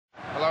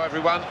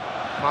everyone.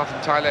 Martin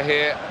Tyler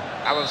here,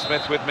 Alan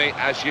Smith with me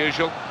as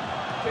usual.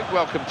 Big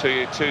welcome to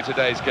you to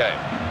today's game.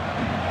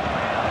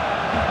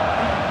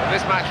 And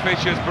this match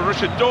features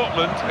Borussia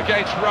Dortmund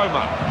against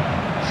Roma.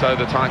 So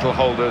the title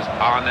holders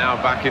are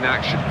now back in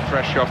action,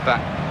 fresh off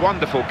that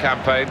wonderful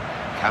campaign.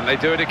 Can they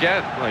do it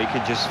again? Well, you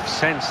can just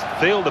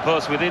feel the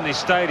buzz within this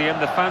stadium.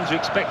 The fans are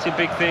expecting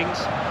big things.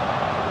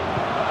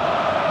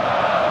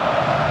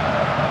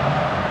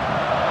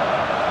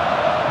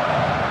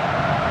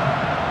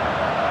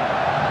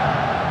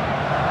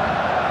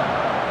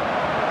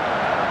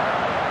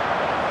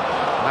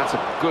 That's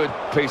a good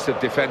piece of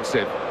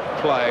defensive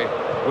play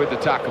with the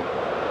tackle.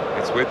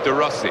 It's with De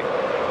Rossi.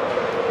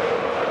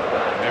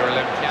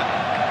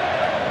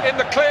 In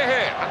the clear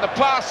here, and the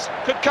pass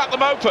could cut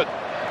them open.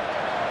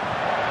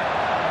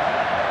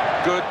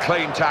 Good,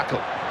 clean tackle.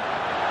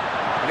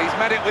 And he's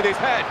met it with his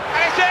head.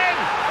 And it's in!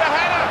 The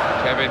header!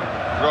 Kevin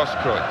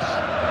Grosskreutz.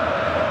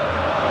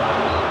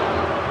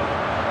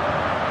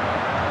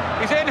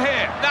 He's in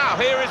here. Now,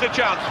 here is a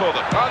chance for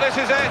them. Oh, this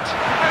is it.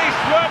 And he's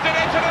swerved it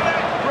into the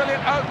net.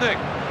 Brilliant opening.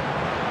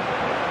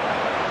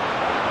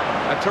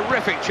 A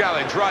terrific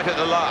challenge right at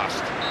the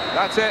last.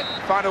 That's it.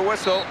 Final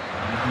whistle.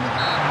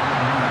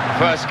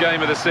 First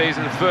game of the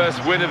season,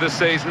 first win of the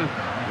season.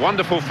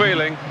 Wonderful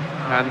feeling.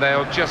 And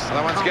they'll just...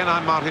 Well, once again,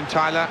 I'm Martin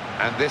Tyler,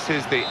 and this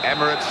is the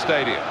Emirates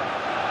Stadium.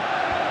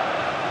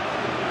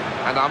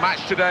 And our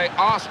match today,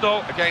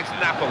 Arsenal against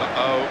Napoli.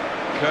 Oh,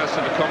 curse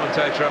of the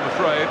commentator, I'm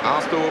afraid.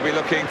 Arsenal will be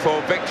looking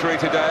for victory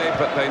today,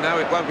 but they know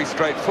it won't be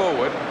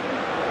straightforward.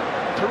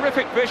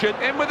 Terrific vision,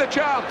 in with a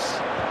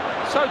chance.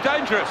 So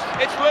dangerous.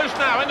 It's loose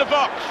now, in the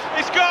box.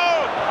 It's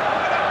gone!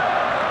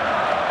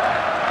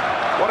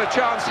 What a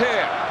chance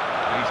here.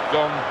 He's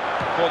gone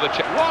for the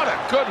check. What a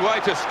good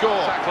way to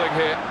score. Tackling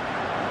here.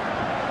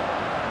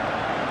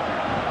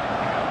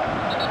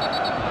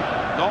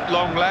 Not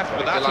long left,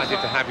 but that's delighted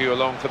to have you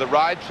along for the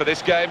ride for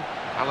this game.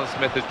 Alan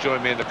Smith has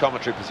joined me in the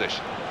commentary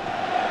position.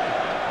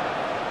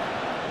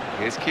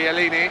 Here's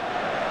Chiellini.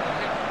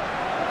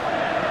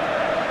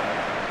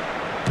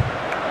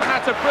 And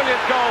that's a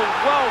brilliant goal,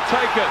 well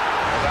taken.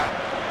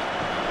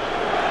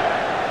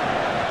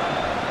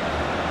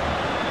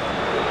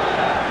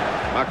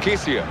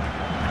 Marchisio.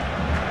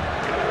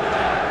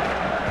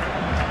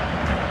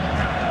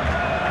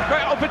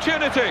 Great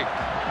opportunity.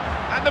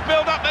 And the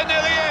build-up, they're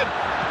nearly in.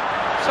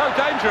 So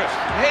dangerous.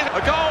 Here's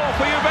a goal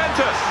for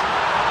Juventus.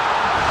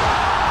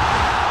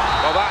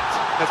 Well, that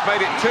has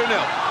made it 2-0.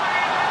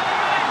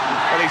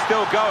 Well, he's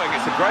still going.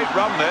 It's a great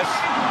run, this.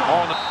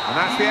 And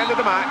that's the end of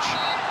the match.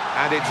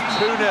 And it's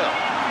 2-0.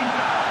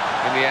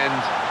 In the end,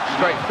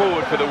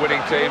 straightforward for the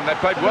winning team. They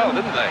played well,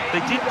 didn't they?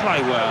 They did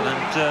play well, and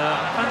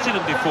I fancied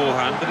them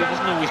beforehand, but it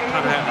doesn't always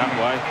pan out that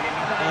way.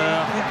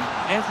 I think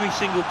every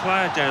single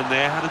player down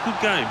there had a good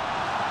game.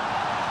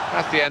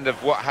 That's the end of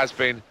what has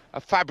been a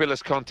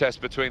fabulous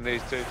contest between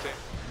these two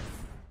teams.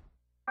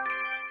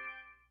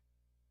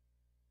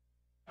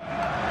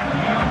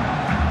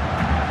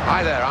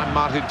 Hi there, I'm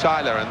Martin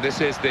Tyler, and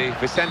this is the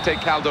Vicente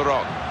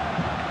Calderón.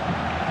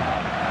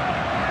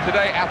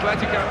 Today,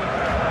 Atletico...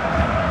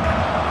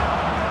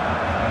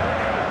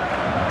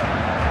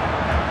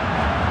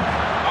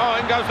 Oh,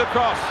 in goes the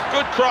cross.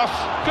 Good cross.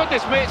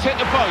 Goodness me, it's hit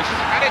the post.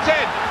 And it's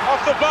in,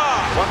 off the bar.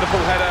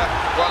 Wonderful header,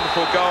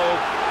 wonderful goal.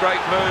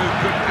 Great move,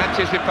 good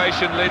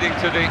anticipation leading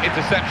to the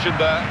interception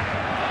there.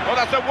 Oh,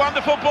 that's a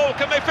wonderful ball.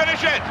 Can they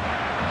finish it?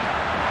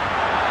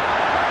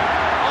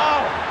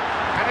 Oh,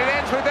 and it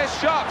ends with this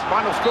shot.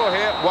 Final score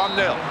here,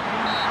 1-0.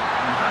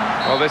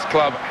 Well, this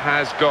club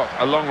has got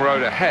a long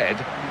road ahead,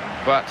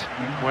 but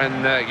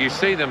when you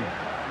see them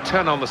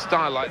turn on the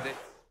style like this...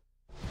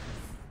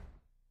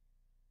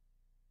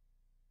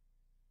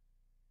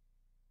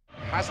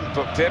 Hasn't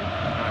booked him.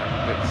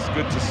 It's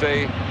good to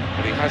see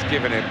that he has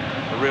given him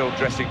a real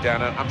dressing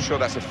down, and I'm sure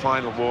that's a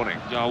final warning.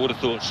 Yeah, I would have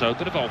thought so.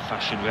 Bit of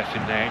old-fashioned ref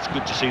in there. It's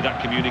good to see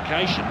that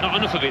communication. Not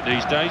enough of it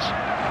these days.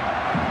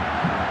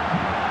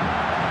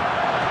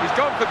 He's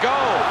gone for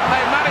goal, and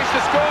they managed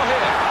to score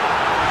here.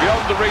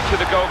 Beyond the reach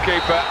of the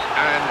goalkeeper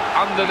and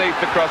underneath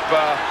the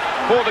crossbar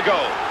for the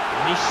goal.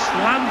 And he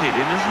slammed it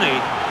in, isn't he?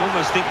 You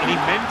almost think that he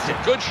meant it.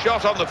 Good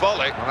shot on the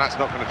volley. Well,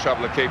 that's not going to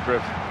trouble the keeper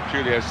of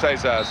Julio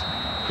Cesar's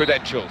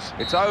credentials.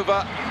 It's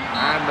over,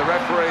 and the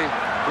referee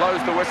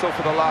blows the whistle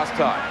for the last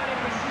time.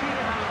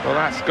 Well,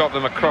 that's got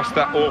them across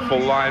that awful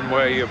line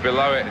where you're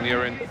below it and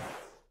you're in. England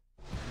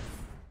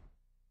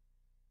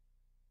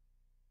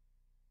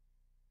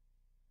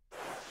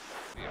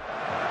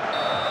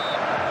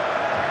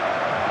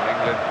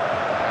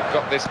have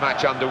got this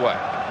match underway.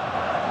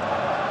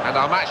 And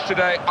our match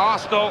today,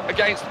 Arsenal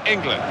against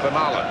England for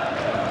Marlon.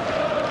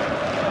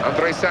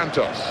 Andre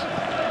Santos.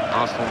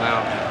 Arsenal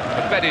now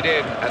are bedded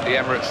in at the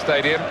Emirates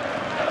Stadium.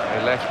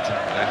 They left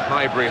their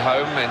Highbury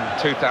home in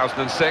 2006.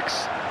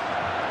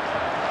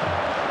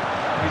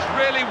 He's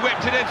really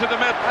whipped it into the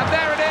middle. And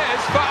there it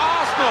is for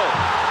Arsenal.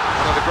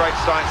 One of the great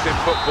sights in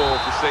football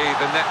to see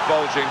the net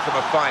bulging from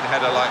a fine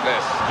header like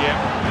this. Yeah.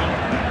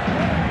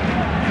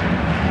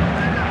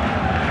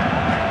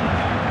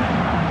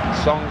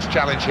 Song's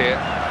challenge here.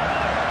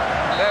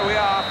 there we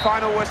are,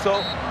 final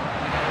whistle.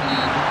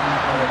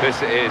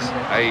 This is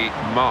a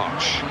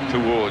march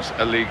towards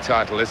a league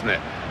title, isn't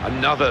it?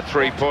 Another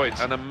 3 points.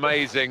 An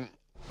amazing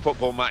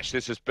football match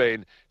this has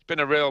been. It's been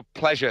a real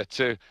pleasure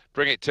to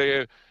bring it to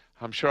you.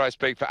 I'm sure I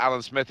speak for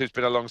Alan Smith, who's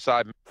been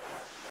alongside me.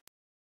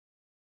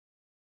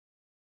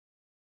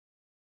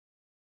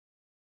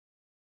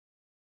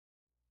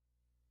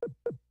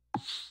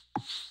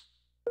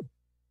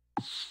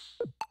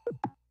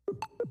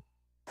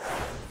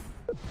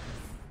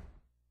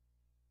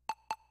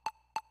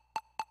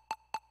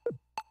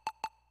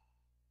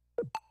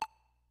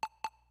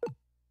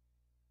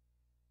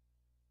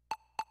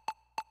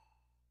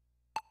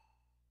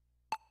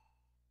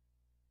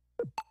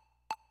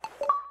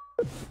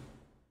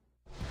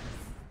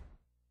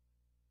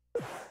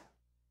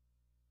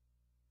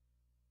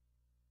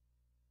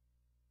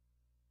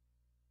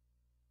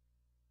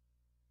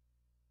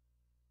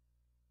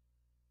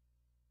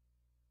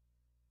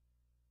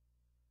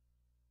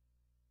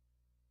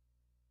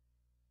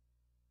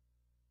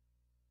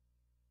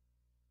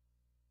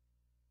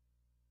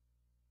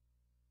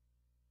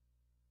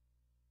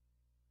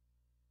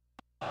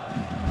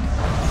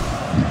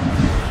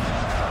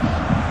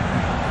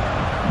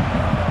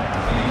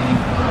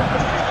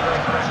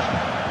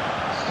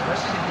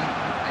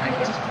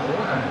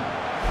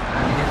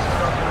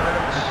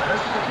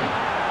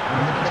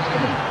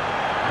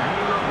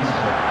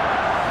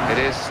 It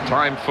is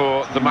time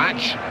for the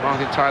match.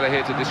 Martin Tyler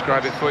here to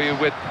describe it for you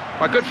with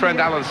my good friend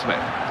Alan Smith.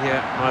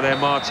 Yeah, hi there,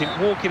 Martin.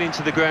 Walking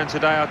into the ground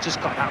today, I've just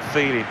got that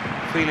feeling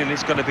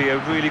it's going to be a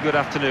really good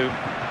afternoon.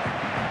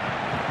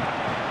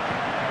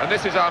 And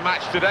this is our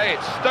match today.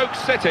 It's Stoke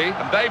City,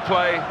 and they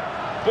play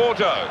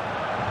Bordeaux.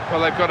 Well,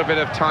 they've got a bit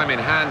of time in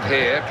hand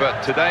here,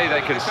 but today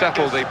they can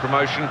settle the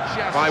promotion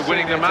by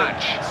winning the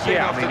match.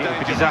 Yeah, I mean, it would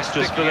be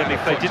disastrous for them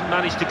if they didn't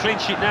manage to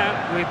clinch it now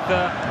with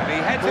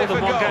more than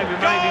one game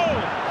remaining.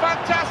 Goal!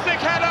 Fantastic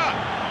header!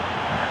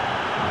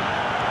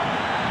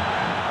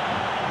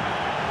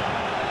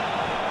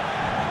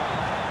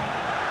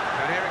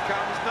 And here it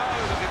comes. No,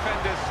 the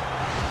defenders.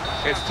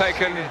 It's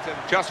taken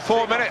just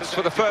 4 minutes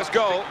for the first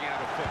goal.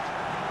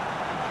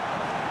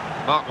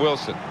 Mark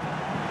Wilson.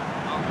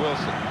 Mark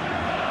Wilson.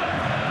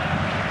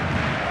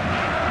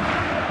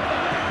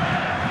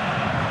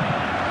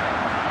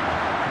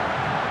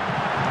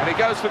 And he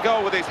goes for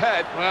goal with his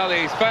head. Well,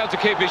 he's failed to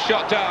keep his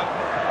shot down.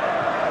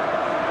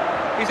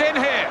 He's in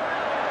here.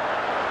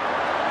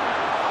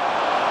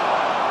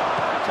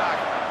 Attack.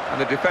 And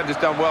the defender's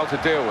done well to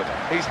deal with it.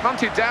 He's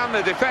hunted down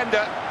the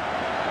defender.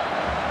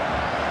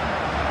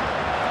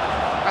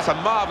 That's a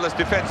marvellous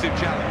defensive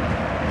challenge.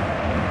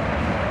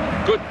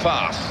 Good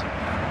pass.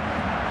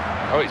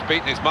 Oh, he's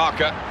beaten his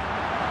marker.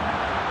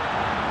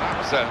 That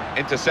was an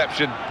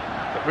interception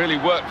that really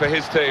worked for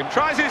his team.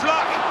 Tries his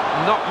luck.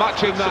 Not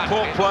much in that.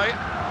 Support play.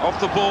 Off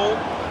the ball.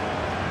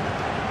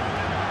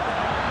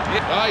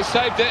 Oh, he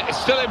saved it. It's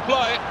still in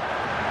play.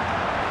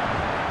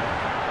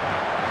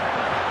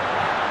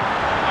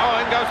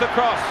 Oh, in goes the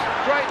cross.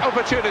 Great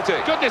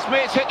opportunity. Goodness me,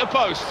 it's hit the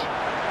post.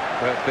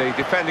 But the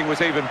defending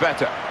was even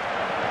better.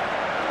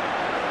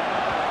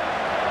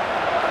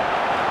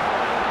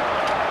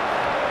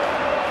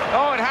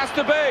 Oh, it has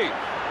to be.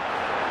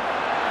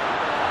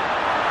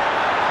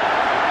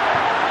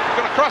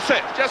 Cross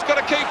it, just got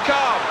to keep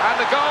calm, and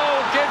the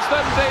goal gives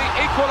them the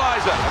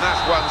equaliser, and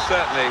that's one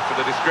certainly for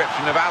the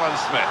description of Alan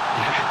Smith.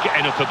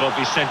 Getting up above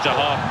his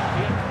centre-half.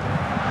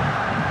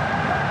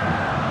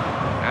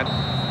 And,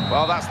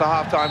 well, that's the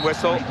half-time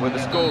whistle, with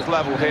the scores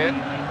level here.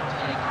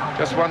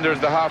 Just wonder, as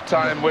the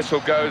half-time whistle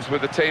goes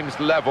with the teams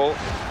level,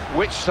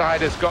 which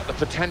side has got the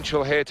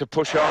potential here to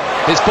push on?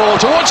 His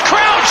ball towards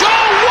Crouch,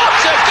 oh, what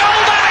a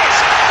goal that is!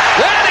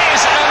 That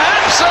is an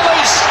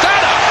absolute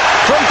stunner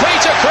from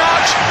Peter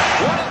Crouch.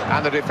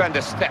 And the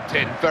defender stepped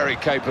in very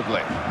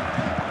capably.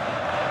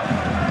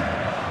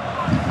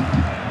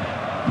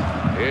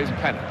 Here's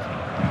Pennant.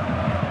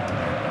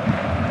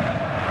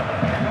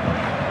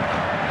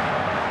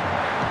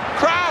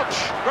 Crouch!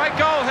 Great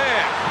goal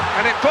here.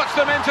 And it puts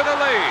them into the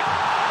lead.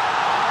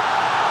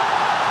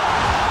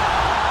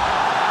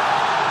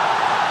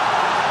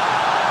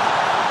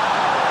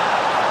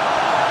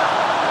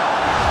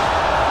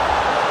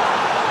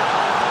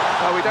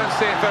 Well, we don't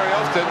see it very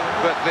often,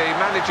 but the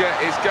manager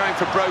is going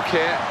for broke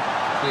here.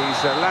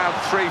 He's allowed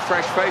 3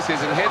 fresh faces,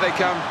 and here they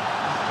come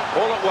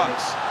all at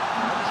once.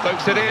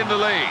 Stoke City in the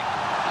lead.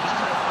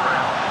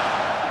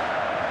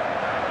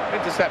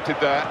 Intercepted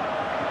there.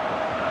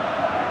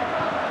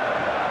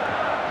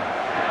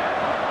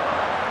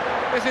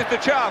 This is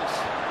the chance.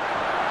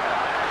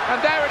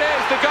 And there it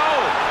is, the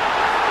goal.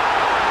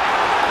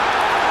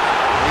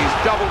 He's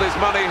doubled his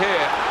money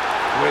here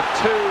with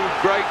 2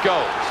 great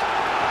goals.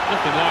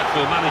 Nothing like for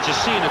a manager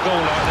seeing a goal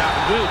like that.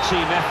 Real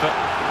team effort.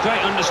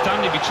 Great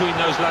understanding between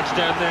those lads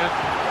down there.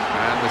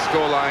 And the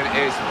scoreline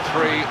is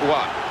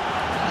 3-1.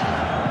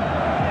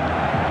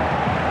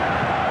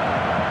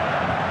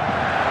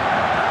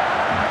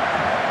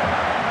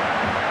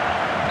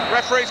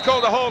 Referee's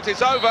called a halt.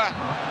 It's over.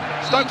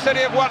 Stoke City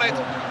have won it.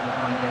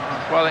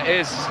 Well, it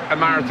is a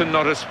marathon,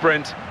 not a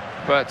sprint.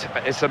 But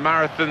it's a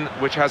marathon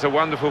which has a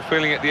wonderful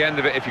feeling at the end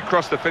of it if you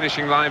cross the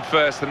finishing line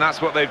first, and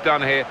that's what they've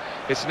done here.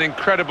 It's an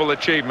incredible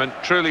achievement,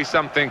 truly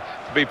something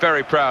to be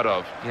very proud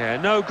of. Yeah,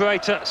 no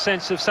greater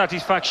sense of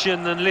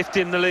satisfaction than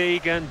lifting the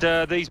league,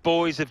 and these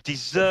boys have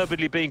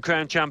deservedly been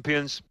crowned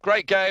champions.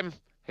 Great game.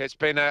 It's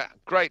been a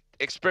great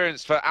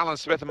experience for Alan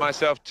Smith and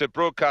myself to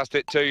broadcast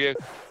it to you.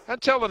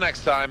 Until the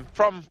next time,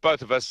 from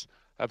both of us,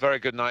 a very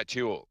good night to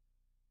you all.